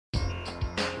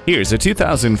Here's a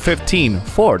 2015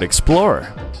 Ford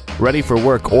Explorer. Ready for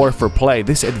work or for play,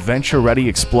 this adventure-ready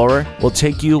Explorer will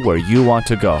take you where you want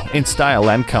to go in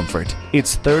style and comfort.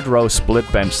 Its third-row split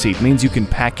bench seat means you can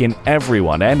pack in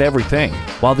everyone and everything,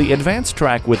 while the advanced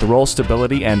track with roll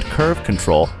stability and curve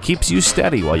control keeps you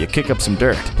steady while you kick up some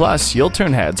dirt. Plus, you'll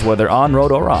turn heads whether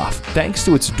on-road or off, thanks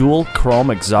to its dual chrome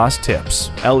exhaust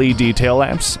tips, LED tail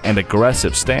lamps, and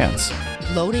aggressive stance.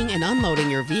 Loading and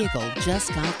unloading your vehicle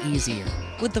just got easier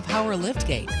with the power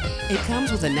liftgate. It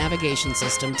comes with a navigation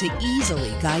system to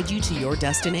easily guide you to your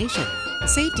destination.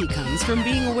 Safety comes from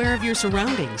being aware of your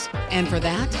surroundings, and for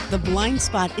that, the blind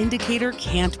spot indicator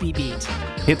can't be beat.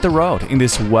 Hit the road in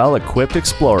this well-equipped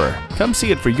Explorer. Come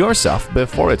see it for yourself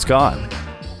before it's gone.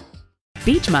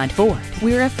 Beechmont Ford,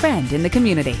 we're a friend in the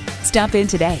community. Stop in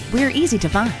today. We're easy to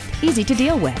find, easy to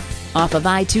deal with. Off of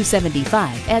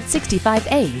I-275 at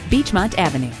 65A Beechmont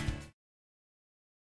Avenue.